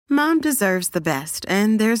Mom deserves the best,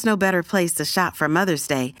 and there's no better place to shop for Mother's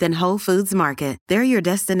Day than Whole Foods Market. They're your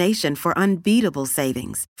destination for unbeatable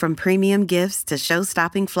savings, from premium gifts to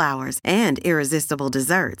show-stopping flowers and irresistible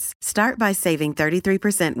desserts. Start by saving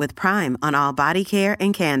 33% with Prime on all body care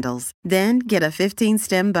and candles. Then get a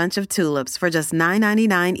 15-stem bunch of tulips for just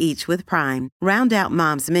 $9.99 each with Prime. Round out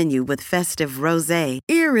Mom's menu with festive rosé,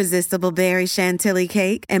 irresistible berry chantilly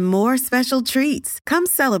cake, and more special treats. Come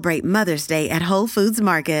celebrate Mother's Day at Whole Foods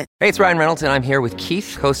Market. Hey, it's Ryan Reynolds, and I'm here with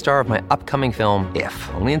Keith, co-star of my upcoming film, If,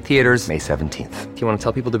 only in theaters May 17th. Do you want to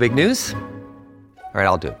tell people the big news? All right,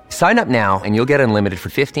 I'll do it. Sign up now and you'll get unlimited for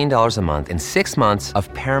 $15 a month and 6 months of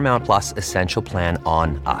Paramount Plus Essential Plan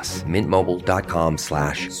on us.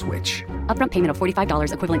 MintMobile.com/switch. Upfront payment of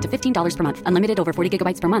 $45 equivalent to $15 per month. Unlimited over 40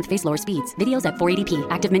 gigabytes per month. Face lower speeds. Videos at 480p.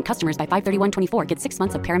 Active Mint customers by 531.24 get 6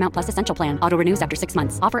 months of Paramount Plus Essential Plan. Auto renews after 6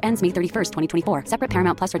 months. Offer ends May 31st, 2024. Separate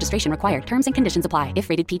Paramount Plus registration required. Terms and conditions apply if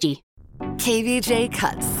rated PG. KVJ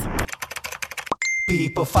Cuts.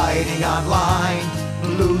 People fighting online,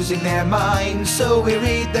 losing their minds. So we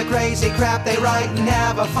read the crazy crap they write and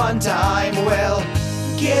have a fun time. Well,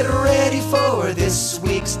 get ready for this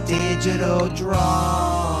week's digital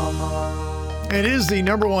drama. It is the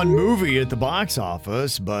 #1 movie at the box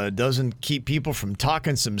office, but it doesn't keep people from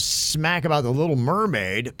talking some smack about The Little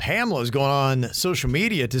Mermaid. Pamela's going on social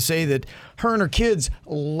media to say that her and her kids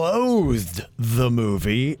loathed the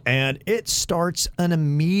movie, and it starts an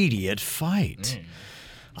immediate fight.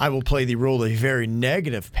 I will play the role of a very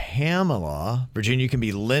negative Pamela. Virginia, you can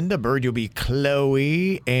be Linda. Bird, you'll be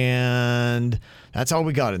Chloe. And that's all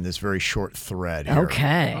we got in this very short thread here.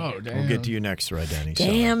 Okay. Oh, damn. We'll get to your next thread, Danny.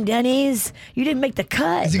 Damn, Denny's. You didn't make the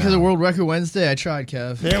cut. Is it because of World Record Wednesday? I tried,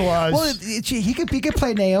 Kev. It was. Well, he could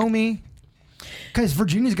play Naomi. Because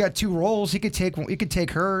Virginia's got 2 roles. He could take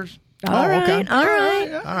hers. All right. okay. All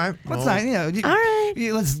right. All right. What's well, that? All right.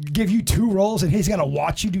 Let's give you 2 roles, and he's got to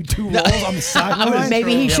watch you do 2 roles on the side.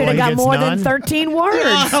 Maybe he should have got more than 13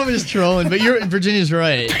 words. I was trolling, but Virginia's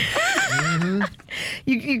right.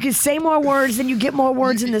 You can say more words than you get more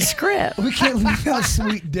words in the script. We can't leave out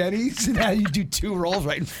Sweet Denny's and how you do 2 roles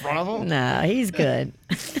right in front of him. No, he's good.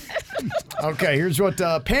 Okay, here's what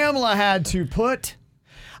Pamela had to put.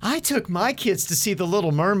 I took my kids to see The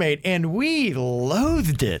Little Mermaid, and we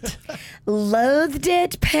loathed it. Loathed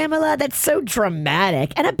it, Pamela? That's so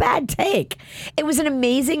dramatic and a bad take. It was an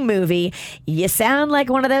amazing movie. You sound like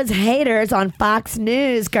one of those haters on Fox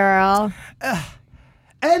News, girl.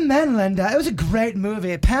 And then, Linda, it was a great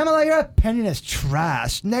movie. Pamela, your opinion is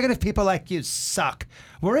trash. Negative people like you suck.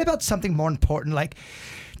 Worry about something more important, like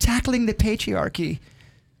tackling the patriarchy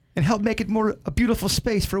and help make it more a beautiful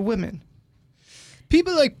space for women.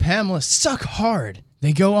 People like Pamela suck hard.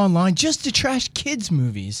 They go online just to trash kids'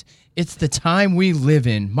 movies. It's the time we live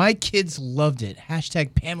in. My kids loved it.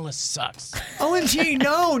 Hashtag Pamela sucks. OMG,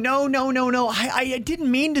 no. I didn't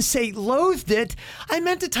mean to say loathed it. I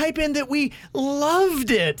meant to type in that we loved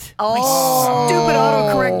it. Oh. My stupid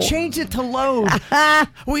autocorrect changed it to loathe.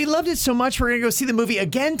 We loved it so much we're going to go see the movie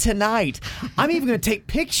again tonight. I'm even going to take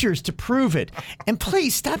pictures to prove it. And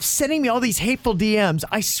please stop sending me all these hateful DMs.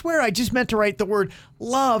 I swear I just meant to write the word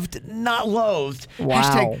loved, not loathed. Wow.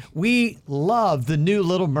 Hashtag we love the new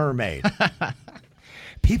Little Mermaid.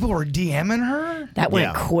 People were DMing her? That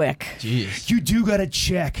went quick. Jeez. You do got to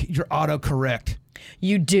check your autocorrect.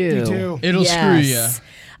 You do. You do. It'll screw you.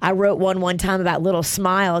 I wrote one time about little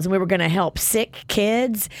smiles, and we were going to help sick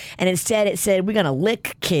kids, and instead it said we're going to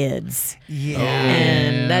lick kids. Yeah.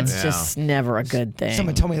 And that's just never a good thing.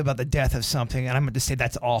 Someone told me about the death of something, and I'm going to say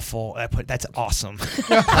that's awful. I put that's awesome.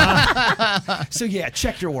 So yeah,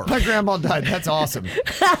 check your work. My grandma died. That's awesome.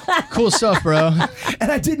 Cool stuff, bro.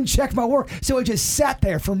 And I didn't check my work, so it just sat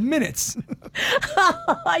there for minutes.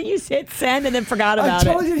 You hit send and then forgot I about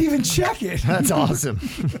totally it. didn't even check it. That's awesome.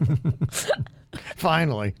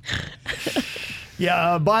 Finally.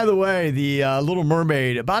 Yeah, by the way, the Little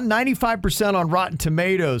Mermaid, about 95% on Rotten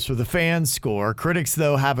Tomatoes for the fan score. Critics,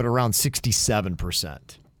 though, have it around 67%.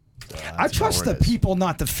 I trust the people,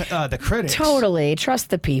 not the critics. Totally. Trust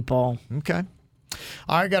the people. Okay.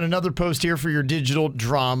 All right, got another post here for your digital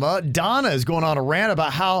drama. Donna is going on a rant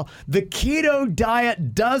about how the keto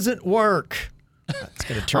diet doesn't work. It's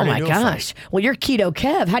going to turn Oh my into a fight. gosh. Well, you're keto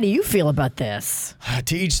Kev. How do you feel about this?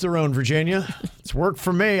 To each their own, Virginia. It's worked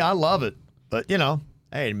for me. I love it. But,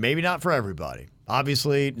 hey, maybe not for everybody.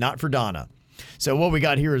 Obviously, not for Donna. So what we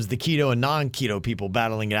got here is the keto and non-keto people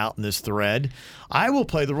battling it out in this thread. I will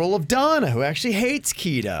play the role of Donna, who actually hates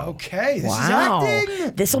keto. Okay, this is Wow.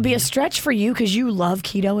 acting. This will be a stretch for you because you love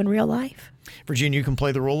keto in real life. Virginia, you can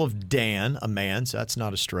play the role of Dan, a man, so that's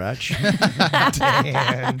not a stretch.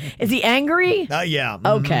 Dan. Is he angry? Yeah.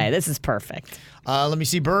 Okay, this is perfect. Let me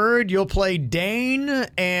see, Bird, you'll play Dane,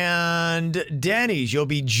 and Denny's, you'll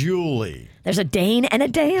be Julie. There's a Dane and a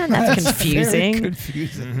Dan? That's confusing. Very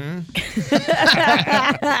confusing.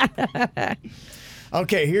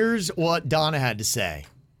 Okay, here's what Donna had to say.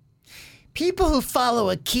 People who follow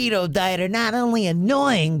a keto diet are not only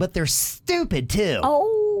annoying, but they're stupid too.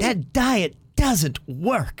 Oh. That diet doesn't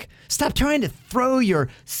work. Stop trying to throw your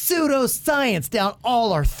pseudoscience down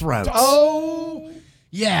all our throats. Oh!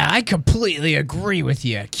 Yeah, I completely agree with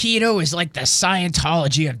you. Keto is like the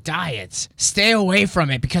Scientology of diets. Stay away from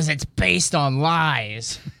it because it's based on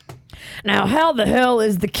lies. Now, how the hell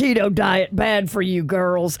is the keto diet bad for you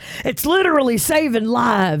girls? It's literally saving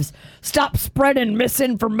lives. Stop spreading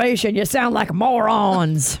misinformation. You sound like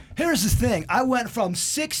morons. Here's the thing. I went from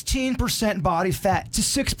 16% body fat to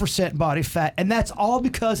 6% body fat, and that's all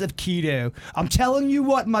because of keto. I'm telling you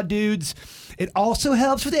what, my dudes. It also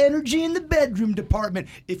helps with energy in the bedroom department.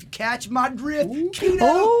 If you catch my drift,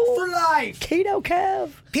 keto for life. Keto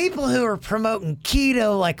Kev. People who are promoting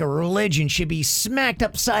keto like a religion should be smacked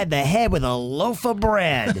upside the head with a loaf of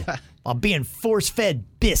bread while being force-fed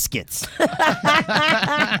biscuits.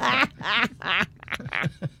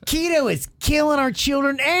 Keto is killing our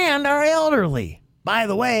children and our elderly. By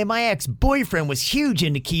the way, my ex-boyfriend was huge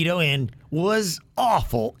into keto and was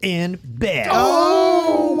awful in bed.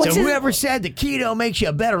 Oh, so whoever said that keto makes you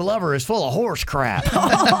a better lover is full of horse crap.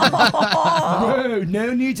 Whoa,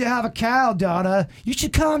 no need to have a cow, Donna. You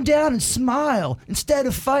should calm down and smile. Instead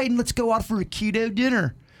of fighting, let's go out for a keto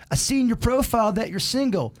dinner. I see in your profile that you're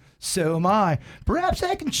single. So am I. Perhaps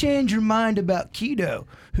I can change your mind about keto.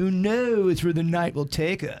 Who knows where the night will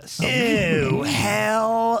take us? Ew,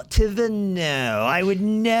 hell to the no. I would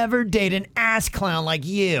never date an ass clown like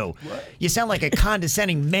you. What? You sound like a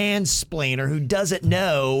condescending mansplainer who doesn't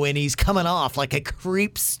know when he's coming off like a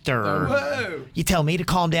creepster. Whoa. You tell me to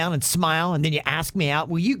calm down and smile, and then you ask me out.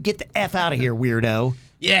 Will you get the F out of here, weirdo?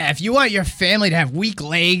 Yeah, if you want your family to have weak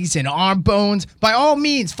legs and arm bones, by all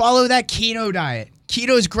means, follow that keto diet.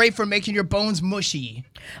 Keto is great for making your bones mushy.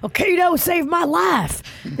 Oh, keto saved my life.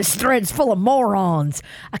 This thread's full of morons.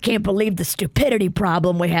 I can't believe the stupidity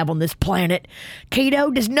problem we have on this planet.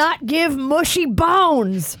 Keto does not give mushy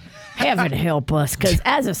bones. Heaven help us, because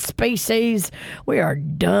as a species, we are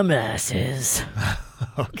dumbasses.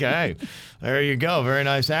 Okay. There you go. Very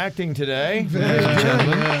nice acting today.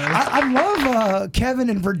 I love Kevin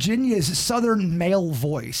and Virginia's southern male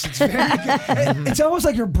voice. It's very good. It's almost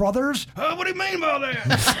like your brothers. What do you mean by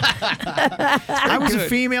that? I was a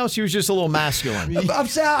female. She was just a little masculine. I've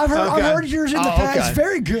heard yours in the past. Okay.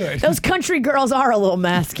 Very good. Those country girls are a little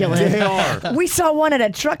masculine. They are. We saw one at a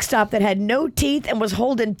truck stop that had no teeth and was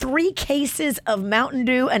holding 3 cases of Mountain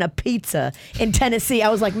Dew and a pizza in Tennessee. I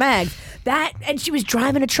was like, Mags, and she was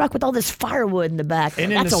driving a truck with all this firewood in the back.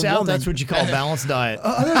 And in the South, that's what you call a balanced diet.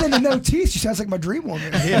 Other than the no teeth, she sounds like my dream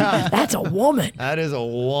woman. Yeah. That's a woman. That is a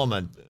woman.